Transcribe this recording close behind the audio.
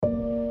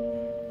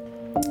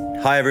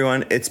Hi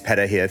everyone, it's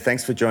Petter here.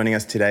 Thanks for joining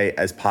us today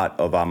as part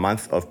of our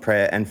month of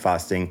prayer and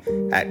fasting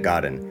at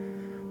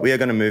Garden. We are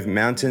going to move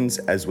mountains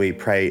as we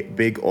pray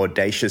big,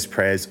 audacious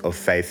prayers of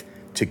faith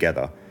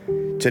together.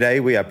 Today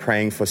we are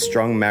praying for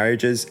strong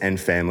marriages and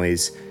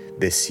families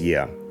this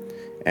year.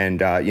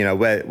 And,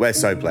 we're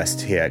so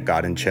blessed here at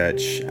Garden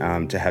Church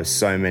to have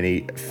so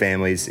many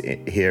families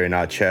here in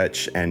our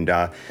church. And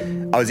I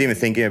was even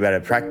thinking about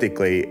it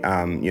practically.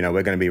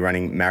 We're going to be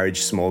running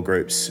marriage small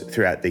groups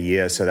throughout the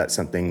year. So that's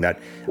something that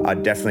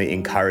I'd definitely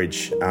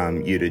encourage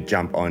you to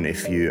jump on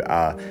if you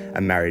are a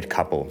married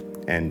couple.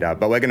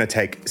 But we're going to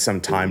take some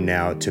time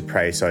now to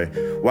pray. So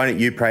why don't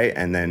you pray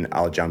and then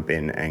I'll jump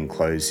in and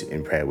close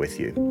in prayer with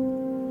you.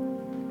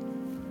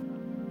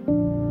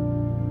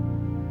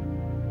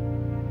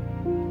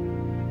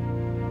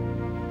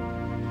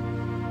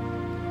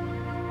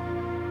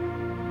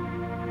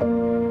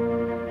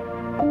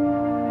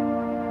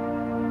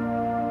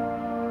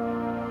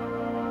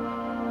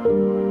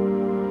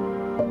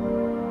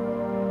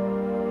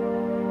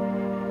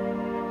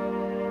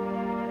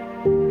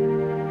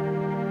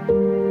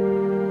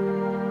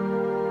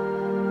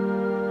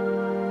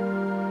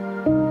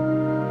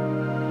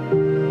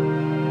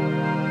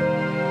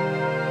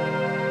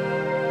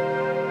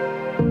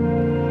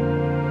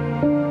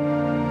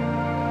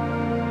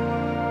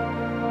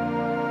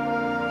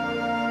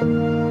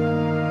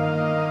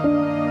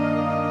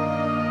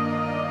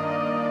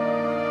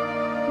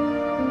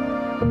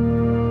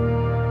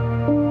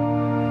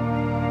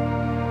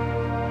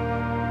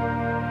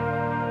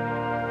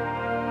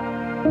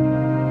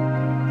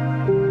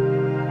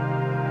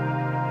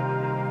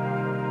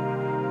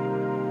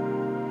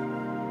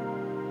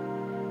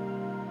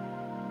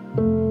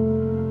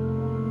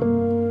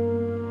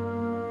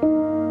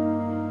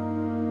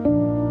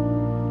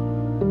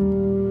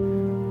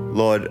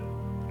 Lord,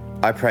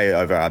 I pray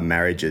over our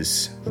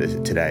marriages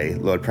today.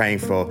 Lord, praying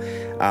for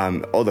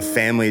all the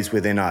families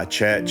within our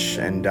church.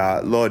 And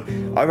Lord,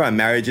 over our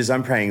marriages,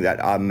 I'm praying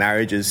that our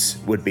marriages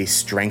would be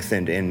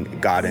strengthened in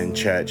Garden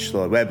Church.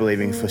 Lord, we're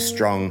believing for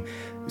strong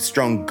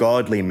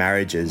godly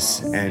marriages.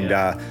 And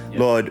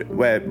Lord,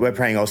 we're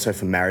praying also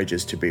for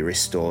marriages to be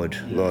restored.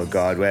 Lord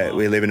God,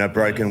 we live in a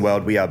broken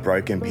world. We are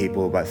broken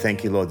people, but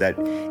thank you, Lord, that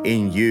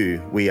in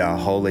you we are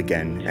whole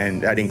again.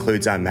 And that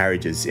includes our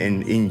marriages.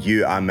 In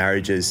you, our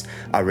marriages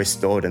are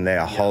restored and they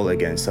are whole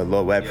again. So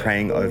Lord, we're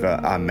praying over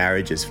our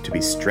marriages to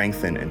be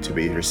strengthened and to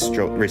be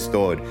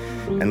restored.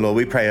 And Lord,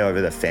 we pray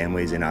over the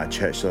families in our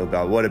church, Lord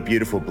God. What a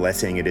beautiful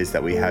blessing it is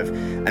that we have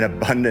an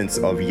abundance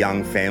of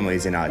young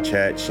families in our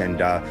church. And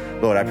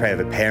Lord, I pray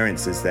over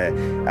parents as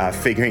they're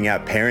figuring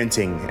out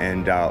parenting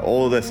and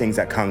all the things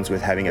that comes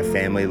with having a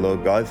family,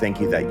 Lord God. Thank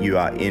you that you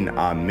are in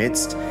our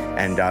midst.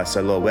 And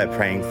so, Lord, we're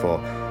praying for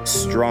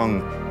strong,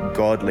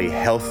 godly,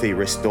 healthy,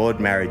 restored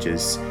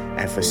marriages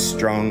and for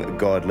strong,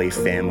 godly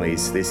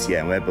families this year.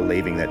 And we're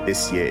believing that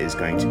this year is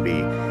going to be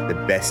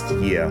the best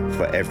year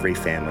for every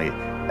family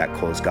that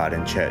calls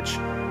Garden Church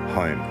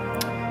home.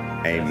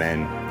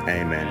 Amen.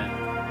 Amen.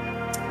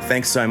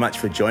 Thanks so much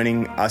for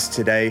joining us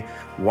today.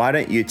 Why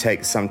don't you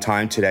take some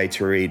time today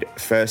to read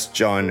 1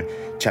 John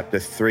chapter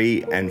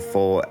 3 and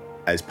 4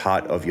 as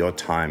part of your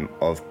time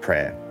of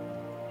prayer.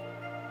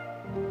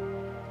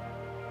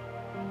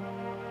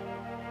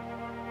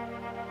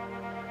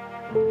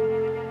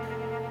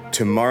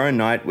 Tomorrow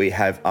night we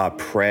have our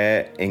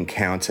prayer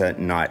encounter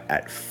night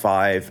at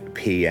 5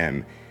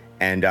 p.m.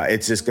 And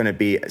it's just going to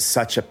be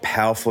such a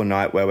powerful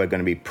night where we're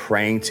going to be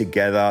praying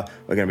together.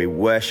 We're going to be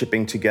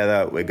worshiping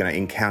together. We're going to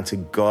encounter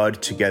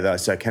God together.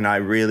 So can I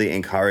really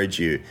encourage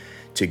you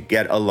to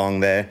get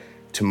along there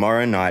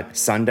tomorrow night,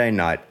 Sunday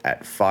night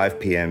at 5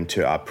 p.m.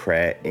 to our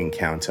prayer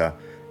encounter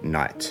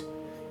night.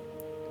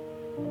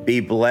 Be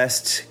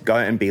blessed. Go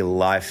and be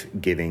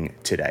life-giving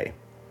today.